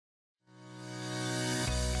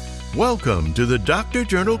Welcome to the Doctor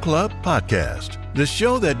Journal Club podcast, the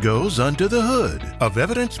show that goes under the hood of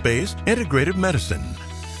evidence-based integrative medicine.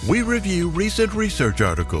 We review recent research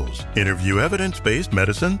articles, interview evidence-based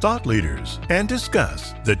medicine thought leaders, and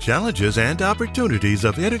discuss the challenges and opportunities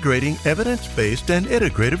of integrating evidence-based and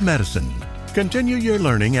integrative medicine. Continue your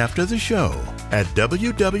learning after the show at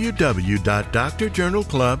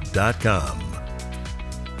www.drjournalclub.com.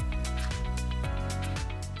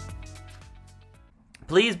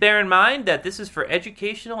 Please bear in mind that this is for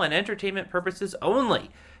educational and entertainment purposes only.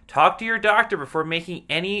 Talk to your doctor before making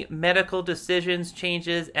any medical decisions,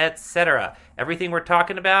 changes, etc. Everything we're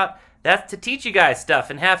talking about, that's to teach you guys stuff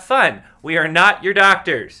and have fun. We are not your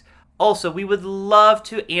doctors. Also, we would love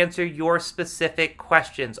to answer your specific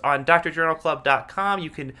questions. On drjournalclub.com, you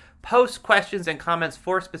can post questions and comments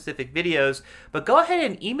for specific videos, but go ahead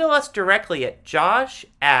and email us directly at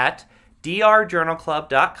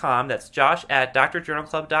josh@drjournalclub.com. That's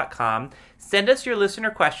josh@drjournalclub.com. Send us your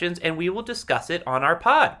listener questions and we will discuss it on our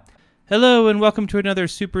pod. Hello and welcome to another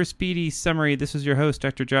super speedy summary. This is your host,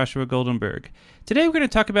 Dr. Joshua Goldenberg. Today we're going to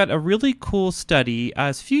talk about a really cool study.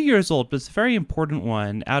 It's a few years old, but it's a very important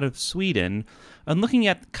one out of Sweden on looking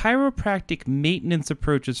at chiropractic maintenance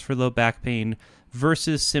approaches for low back pain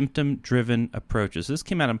versus symptom-driven approaches. This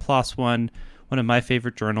came out in PLOS One of my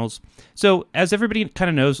favorite journals. So as everybody kind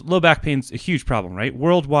of knows, low back pain's a huge problem, right?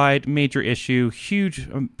 Worldwide, major issue, huge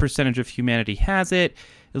percentage of humanity has it.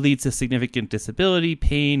 It leads to significant disability,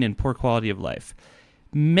 pain, and poor quality of life.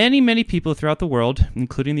 Many people throughout the world,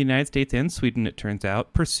 including the United States and Sweden, it turns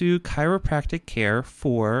out, pursue chiropractic care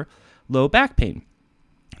for low back pain.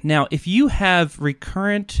 Now, if you have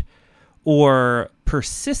recurrent or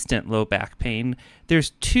persistent low back pain,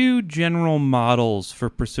 there's two general models for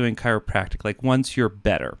pursuing chiropractic, like once you're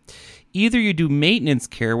better. Either you do maintenance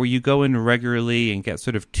care where you go in regularly and get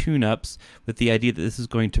sort of tune-ups with the idea that this is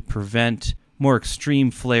going to prevent more extreme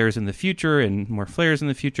flares in the future and more flares in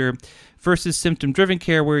the future, versus symptom-driven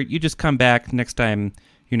care where you just come back next time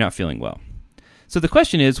you're not feeling well. So the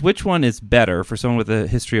question is, which one is better for someone with a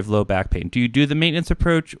history of low back pain? Do you do the maintenance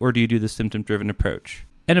approach or do you do the symptom-driven approach?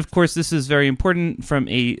 And of course, this is very important from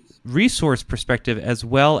a resource perspective as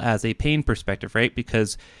well as a pain perspective, right?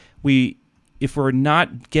 Because if we're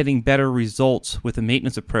not getting better results with a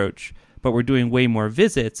maintenance approach, but we're doing way more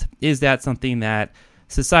visits, is that something that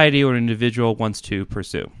society or an individual wants to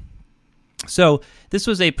pursue? So this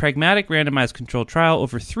was a pragmatic randomized controlled trial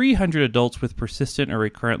over 300 adults with persistent or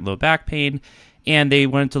recurrent low back pain, and they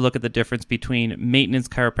wanted to look at the difference between maintenance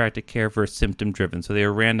chiropractic care versus symptom-driven. So they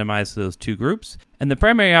were randomized to those two groups, and the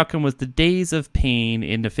primary outcome was the days of pain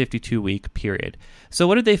in the 52-week period. So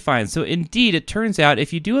what did they find? So indeed, it turns out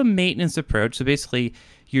if you do a maintenance approach, so basically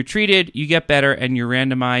you're treated, you get better, and you're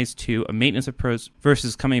randomized to a maintenance approach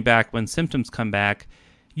versus coming back when symptoms come back,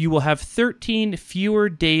 you will have 13 fewer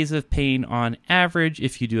days of pain on average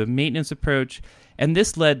if you do a maintenance approach. And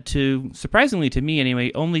this led to, surprisingly to me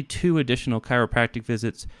anyway, only 2 additional chiropractic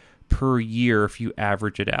visits per year if you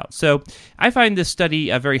average it out. So I find this study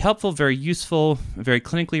very helpful, very useful, very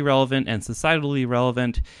clinically relevant, and societally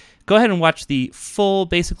relevant. Go ahead and watch the full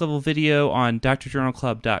basic level video on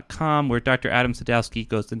drjournalclub.com where Dr. Adam Sadowski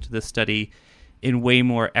goes into this study in way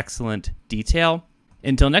more excellent detail.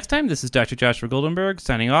 Until next time, this is Dr. Joshua Goldenberg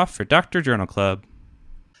signing off for Dr. Journal Club.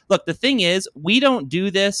 Look, the thing is, we don't do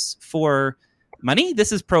this for money.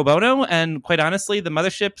 This is pro bono, and quite honestly, the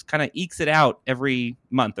mothership kind of ekes it out every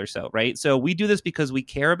month or so, right? So we do this because we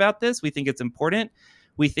care about this. We think it's important.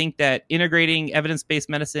 We think that integrating evidence-based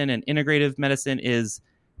medicine and integrative medicine is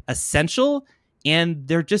essential, and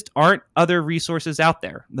there just aren't other resources out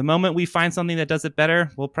there. The moment we find something that does it better,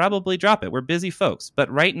 we'll probably drop it. We're busy folks. But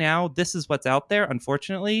right now, this is what's out there.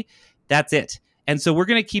 Unfortunately, that's it. And so we're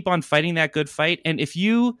going to keep on fighting that good fight. And if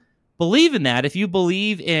you believe in that, if you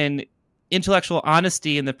believe in intellectual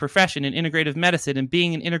honesty in the profession and integrative medicine and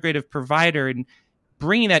being an integrative provider and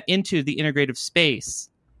bringing that into the integrative space,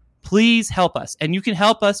 please help us. And you can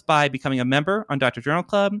help us by becoming a member on Dr. Journal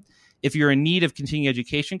Club. If you're in need of continuing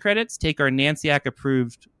education credits, take our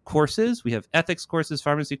NANCIAC-approved courses. We have ethics courses,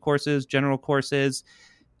 pharmacy courses, general courses.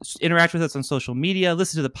 Interact with us on social media.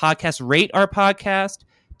 Listen to the podcast. Rate our podcast.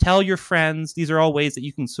 Tell your friends. These are all ways that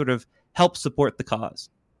you can sort of help support the cause.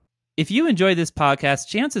 If you enjoy this podcast,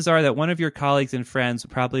 chances are that one of your colleagues and friends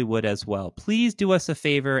probably would as well. Please do us a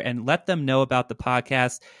favor and let them know about the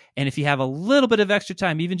podcast. And if you have a little bit of extra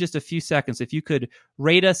time, even just a few seconds, if you could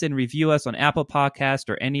rate us and review us on Apple Podcast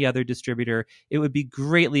or any other distributor, it would be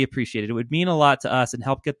greatly appreciated. It would mean a lot to us and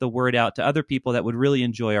help get the word out to other people that would really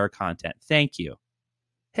enjoy our content. Thank you.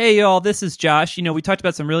 Hey, y'all, this is Josh. We talked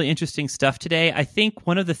about some really interesting stuff today. I think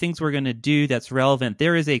one of the things we're going to do that's relevant,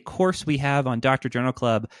 there is a course we have on Dr. Journal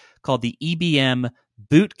Club called the EBM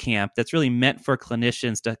Boot Camp that's really meant for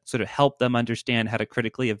clinicians to sort of help them understand how to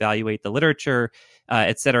critically evaluate the literature,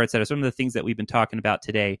 et cetera, et cetera. Some of the things that we've been talking about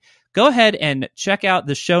today. Go ahead and check out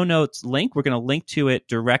the show notes link. We're going to link to it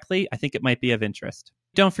directly. I think it might be of interest.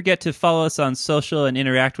 Don't forget to follow us on social and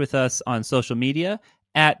interact with us on social media.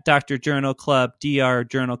 At Dr. Journal Club, Dr.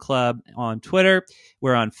 Journal Club on Twitter.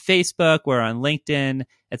 We're on Facebook, we're on LinkedIn,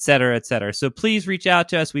 et cetera, et cetera. So please reach out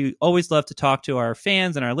to us. We always love to talk to our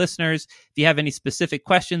fans and our listeners. If you have any specific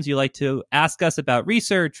questions you'd like to ask us about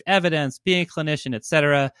research, evidence, being a clinician, et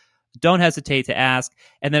cetera, don't hesitate to ask.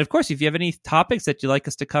 And then, of course, if you have any topics that you'd like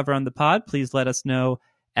us to cover on the pod, please let us know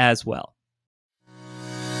as well.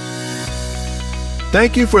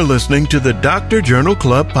 Thank you for listening to the Dr. Journal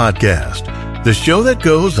Club podcast, the show that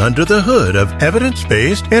goes under the hood of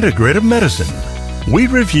evidence-based integrative medicine. We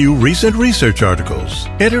review recent research articles,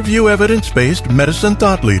 interview evidence-based medicine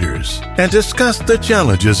thought leaders, and discuss the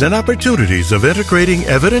challenges and opportunities of integrating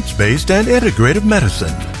evidence-based and integrative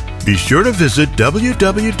medicine. Be sure to visit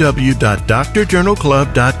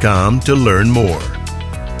www.drjournalclub.com to learn more.